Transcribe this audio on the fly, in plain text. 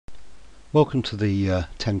Welcome to the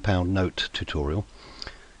 £10 note tutorial.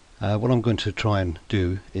 What I'm going to try and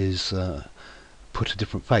do is put a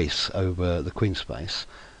different face over the Queen's face.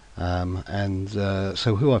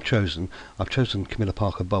 So who I've chosen Camilla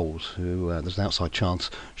Parker Bowles, who there's an outside chance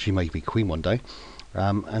she may be Queen one day.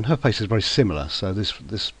 And her face is very similar, so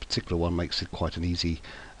this particular one makes it quite an easy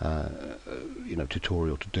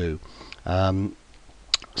tutorial to do. Let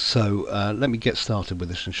me get started with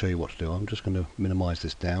this and show you what to do. I'm just going to minimize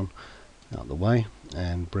this down out of the way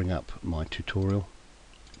and bring up my tutorial.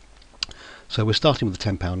 So we're starting with the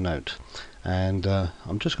 £10 note, and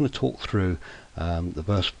I'm just going to talk through the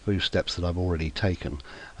first few steps that I've already taken.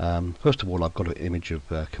 First of all, I've got an image of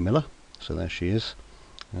Camilla, so there she is.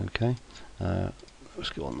 Okay, let's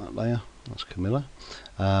go on that layer. That's Camilla,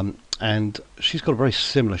 and she's got a very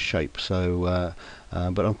similar shape, so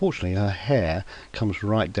but unfortunately her hair comes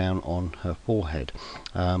right down on her forehead.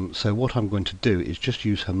 So what I'm going to do is just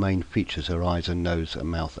use her main features, her eyes and nose and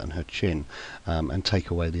mouth and her chin, and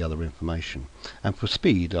take away the other information. And for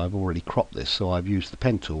speed, I've already cropped this, so I've used the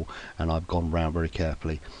pen tool and I've gone round very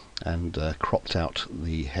carefully and cropped out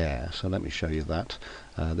the hair. So let me show you that.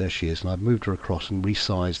 There she is, and I've moved her across and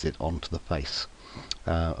resized it onto the face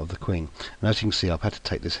of the Queen. And as you can see, I've had to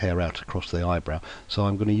take this hair out across the eyebrow, so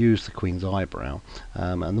I'm going to use the Queen's eyebrow,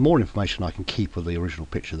 and the more information I can keep of the original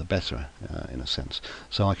picture, the better, in a sense.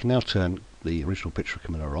 So I can now turn the original picture of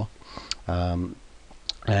Camilla off,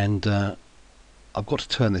 and I've got to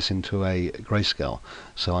turn this into a grayscale,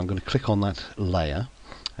 so I'm going to click on that layer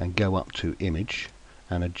and go up to Image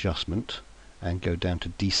and Adjustment and go down to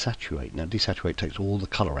Desaturate. Now Desaturate takes all the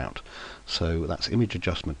colour out, so that's Image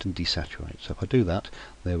Adjustment and Desaturate. So if I do that,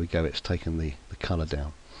 there we go, it's taken the colour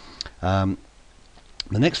down. The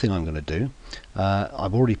next thing I'm going to do,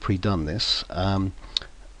 I've already pre-done this.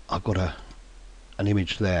 I've got an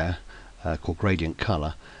image there called Gradient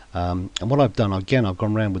Colour, and what I've done, again, I've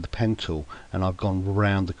gone around with the pen tool and I've gone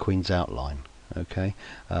around the Queen's outline. Okay,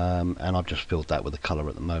 and I've just filled that with the colour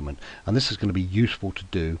at the moment, and this is going to be useful to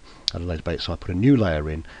do at a later date. So I put a new layer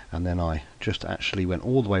in, and then I just actually went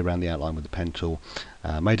all the way around the outline with the pen tool,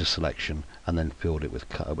 made a selection, and then filled it with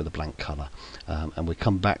a blank colour, and we'll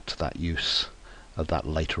come back to that use of that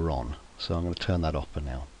later on. So I'm going to turn that off for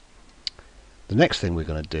now. The next thing we're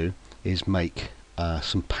going to do is make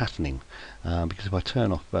some patterning, because if I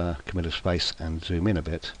turn off Camilla's face and zoom in a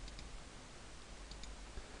bit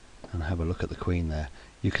and have a look at the Queen there,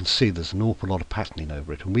 you can see there's an awful lot of patterning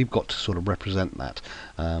over it, and we've got to sort of represent that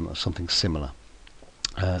something similar.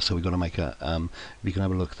 So we've got to make a, if you can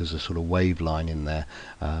have a look, there's a sort of wave line in there,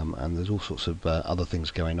 and there's all sorts of other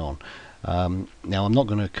things going on. Now I'm not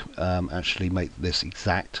going to actually make this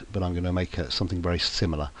exact, but I'm going to make something very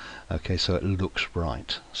similar, okay, so it looks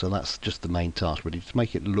right. So that's just the main task, really, to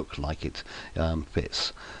make it look like it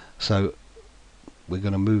fits. So we're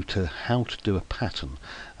going to move to how to do a pattern.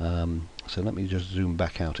 So let me just zoom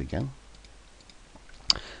back out again.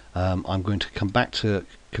 I'm going to come back to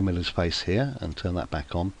Camilla's face here and turn that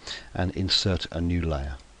back on and insert a new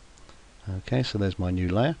layer. Okay, so there's my new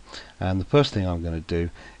layer, and the first thing I'm going to do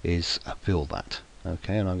is fill that.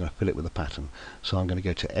 Okay, and I'm going to fill it with a pattern. So I'm going to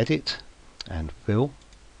go to Edit and Fill.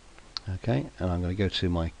 Okay, and I'm going to go to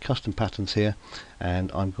my custom patterns here,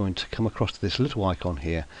 and I'm going to come across to this little icon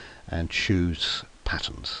here and choose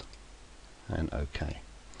Patterns, and OK,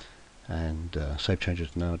 and save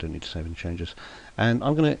changes. No, I don't need to save any changes. And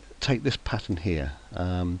I'm going to take this pattern here,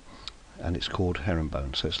 and it's called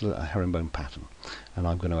herringbone, so it's a herringbone pattern, and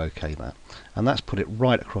I'm going to OK that, and that's put it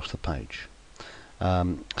right across the page.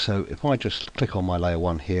 So if I just click on my layer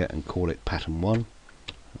 1 here and call it pattern 1,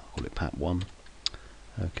 I'll call it pat 1.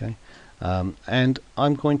 Okay, and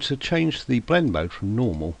I'm going to change the blend mode from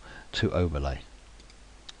normal to overlay,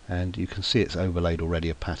 and you can see it's overlaid already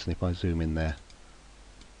a pattern. If I zoom in there,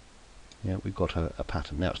 yeah, we've got a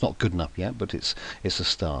pattern. Now it's not good enough yet, but it's a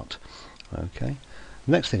start. Okay,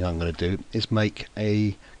 the next thing I'm going to do is make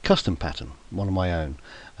a custom pattern, one of my own.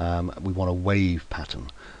 We want a wave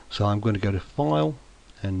pattern, so I'm going to go to File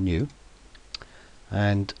and New,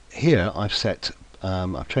 and here I've set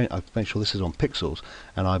I've made sure this is on pixels,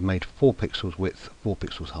 and I've made 4 pixels width, 4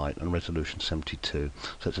 pixels height, and resolution 72.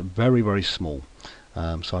 So it's very, very small.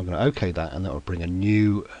 So I'm going to OK that, and that will bring a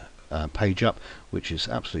new page up, which is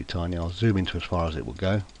absolutely tiny. I'll zoom into as far as it will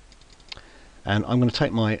go, and I'm going to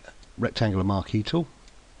take my rectangular marquee tool,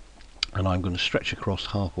 and I'm going to stretch across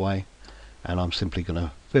halfway, and I'm simply going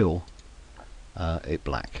to fill it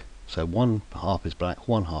black. So one half is black,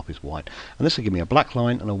 one half is white, and this will give me a black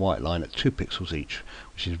line and a white line at 2 pixels each,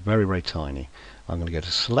 which is very, very tiny. I'm going to go to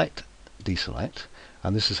Select, Deselect,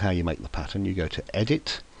 and this is how you make the pattern. You go to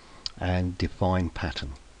Edit and Define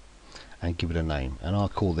Pattern, and give it a name, and I'll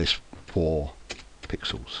call this 4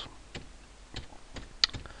 pixels,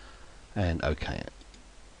 and OK,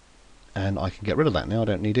 and I can get rid of that now. I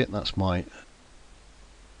don't need it. That's my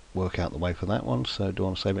work out the way for that one. So do I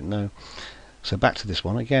want to save it? No. So back to this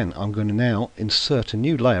one again. I'm going to now insert a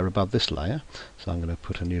new layer above this layer, so I'm going to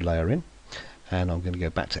put a new layer in, and I'm going to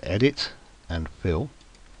go back to edit and fill,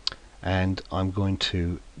 and I'm going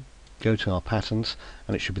to go to our patterns,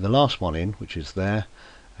 and it should be the last one in, which is there,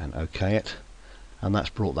 and OK it, and that's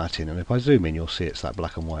brought that in. And if I zoom in, you'll see it's that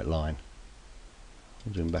black and white line.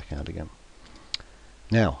 I'll zoom back out again.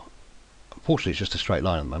 Now unfortunately it's just a straight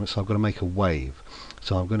line at the moment, so I've got to make a wave.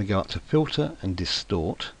 So I'm going to go up to filter and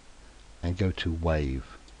distort and go to wave.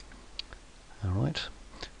 Alright,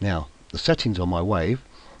 now the settings on my wave,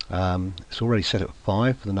 it's already set at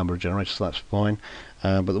 5 for the number of generators, so that's fine,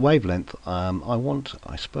 but the wavelength I want,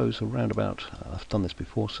 I suppose, around about, I've done this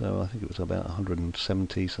before, so I think it was about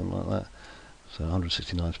 170, something like that, so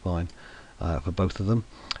 169 is fine for both of them,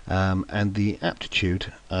 and the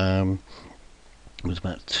amplitude was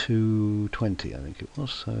about 220, I think it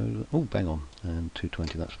was, so, oh, bang on, and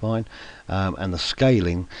 220, that's fine, and the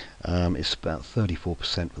scaling is about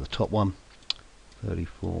 34% for the top one,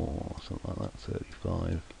 34, something like that,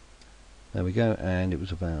 35, there we go, and it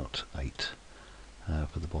was about 8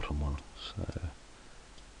 for the bottom one, so,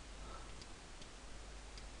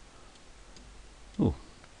 oh,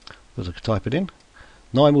 as I could type it in,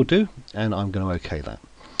 9 will do, and I'm going to OK that,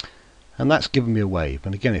 and that's given me a wave,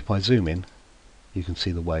 and again if I zoom in, you can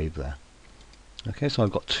see the wave there. Okay, so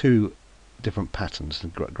I've got 2 different patterns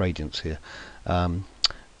and gradients here.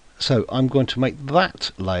 So I'm going to make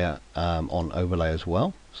that layer on overlay as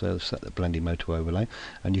well. So set the blending mode to overlay,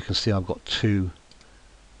 and you can see I've got 2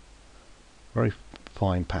 very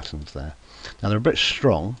fine patterns there. Now they're a bit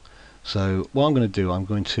strong, so what I'm going to do, I'm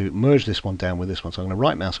going to merge this one down with this one. So I'm going to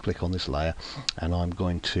right mouse click on this layer, and I'm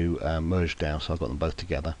going to merge down, so I've got them both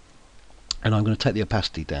together. And I'm going to take the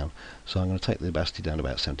opacity down. So I'm going to take the opacity down to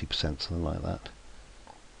about 70%, something like that.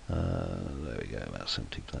 There we go, about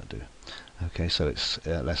 70%. Do. Okay, so it's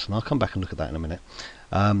less, and I'll come back and look at that in a minute.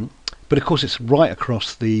 But of course, it's right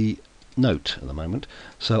across the note at the moment.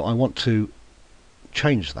 So I want to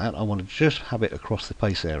change that. I want to just have it across the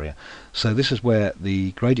face area. So this is where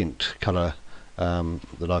the gradient color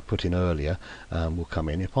that I put in earlier will come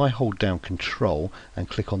in. If I hold down Control and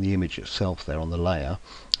click on the image itself there on the layer,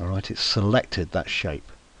 alright, it's selected that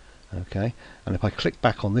shape. Okay, and if I click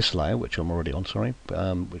back on this layer, which I'm already on, sorry,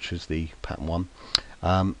 which is the pattern one,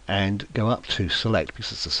 and go up to select,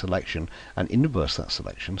 because it's a selection, and inverse that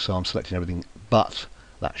selection, so I'm selecting everything but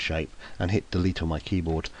that shape, and hit delete on my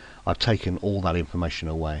keyboard, I've taken all that information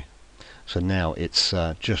away. So now it's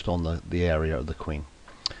just on the area of the Queen.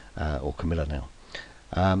 Or Camilla now.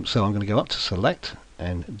 So I'm going to go up to select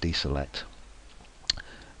and deselect.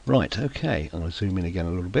 Right, okay, I'm going to zoom in again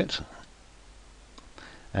a little bit,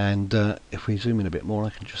 and if we zoom in a bit more, I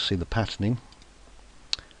can just see the patterning,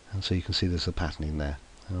 and so you can see there's a patterning there.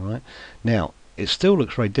 Alright, now it still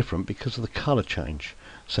looks very different because of the colour change,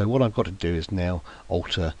 so what I've got to do is now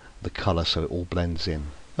alter the colour so it all blends in.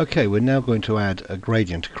 Okay, we're now going to add a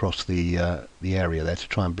gradient across the area there to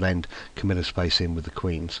try and blend Camilla's face in with the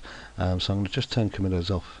Queen's. So I'm going to just turn Camilla's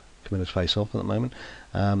face off at the moment,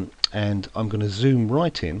 and I'm going to zoom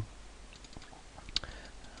right in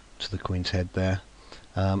to the Queen's head there,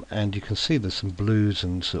 and you can see there's some blues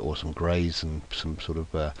and or some greys and some sort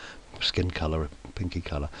of skin colour, pinky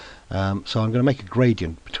colour. So I'm going to make a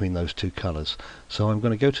gradient between those 2 colours. So I'm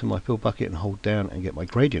going to go to my fill bucket and hold down and get my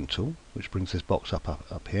gradient tool, which brings this box up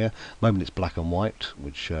here. At the moment it's black and white,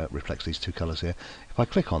 which reflects these 2 colours here. If I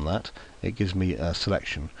click on that, it gives me a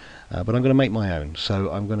selection, but I'm going to make my own.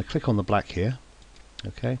 So I'm going to click on the black here,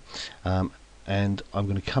 okay, and I'm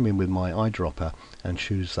going to come in with my eyedropper and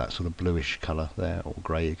choose that sort of bluish colour there, or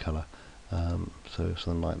grey colour. So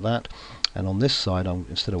something like that, and on this side,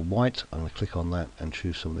 instead of white, I'm going to click on that and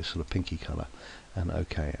choose some of this sort of pinky colour, and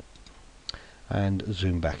OK it, and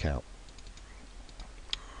zoom back out.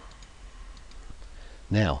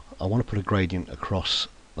 Now I want to put a gradient across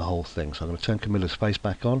the whole thing, so I'm going to turn Camilla's face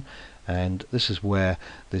back on, and this is where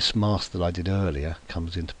this mask that I did earlier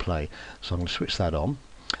comes into play. So I'm going to switch that on,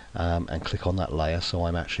 and click on that layer, so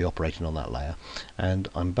I'm actually operating on that layer, and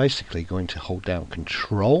I'm basically going to hold down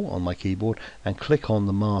Control on my keyboard and click on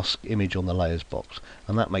the mask image on the layers box,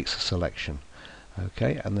 and that makes a selection.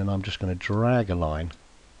 Okay, and then I'm just going to drag a line,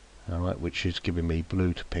 alright, which is giving me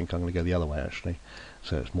blue to pink. I'm going to go the other way actually,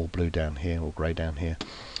 so it's more blue down here or grey down here,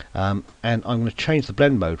 and I'm going to change the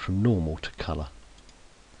blend mode from normal to colour.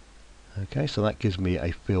 Okay, so that gives me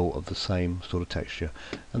a feel of the same sort of texture,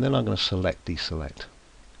 and then I'm going to select deselect.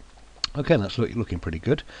 Okay, that's looking pretty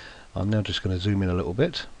good. I'm now just going to zoom in a little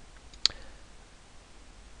bit,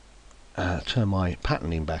 turn my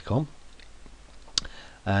patterning back on,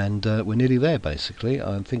 and we're nearly there basically.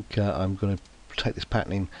 I think I'm going to take this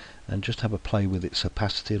patterning and just have a play with its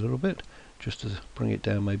opacity a little bit, just to bring it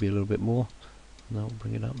down maybe a little bit more. No,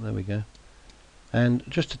 bring it up, there we go. And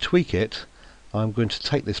just to tweak it, I'm going to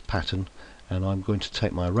take this pattern and I'm going to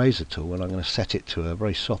take my eraser tool and I'm going to set it to a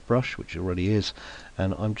very soft brush, which it already is,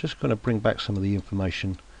 and I'm just going to bring back some of the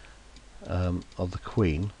information of the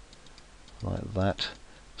Queen like that,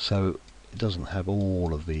 so it doesn't have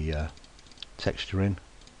all of the texture in.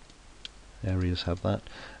 Areas have that,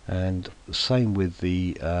 and the same with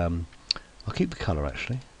the I'll keep the colour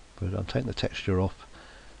actually, but I'm taking the texture off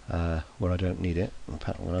where I don't need it. In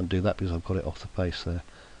fact, I'm going to undo that because I've got it off the face there,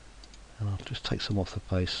 and I'll just take some off the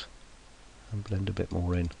face and blend a bit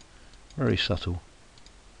more in, very subtle,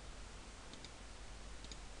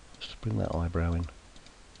 just to bring that eyebrow in,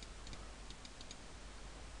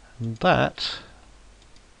 and that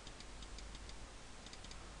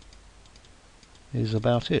is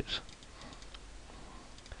about it.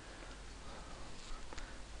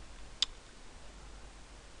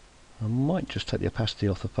 I might just take the opacity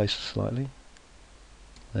off the face slightly.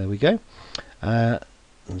 There we go. And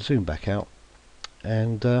zoom back out,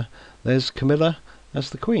 and there's Camilla as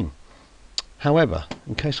the Queen. However,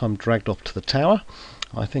 in case I'm dragged off to the tower,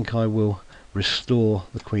 I think I will restore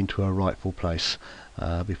the Queen to her rightful place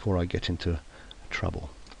before I get into trouble.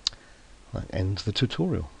 That ends the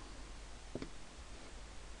tutorial.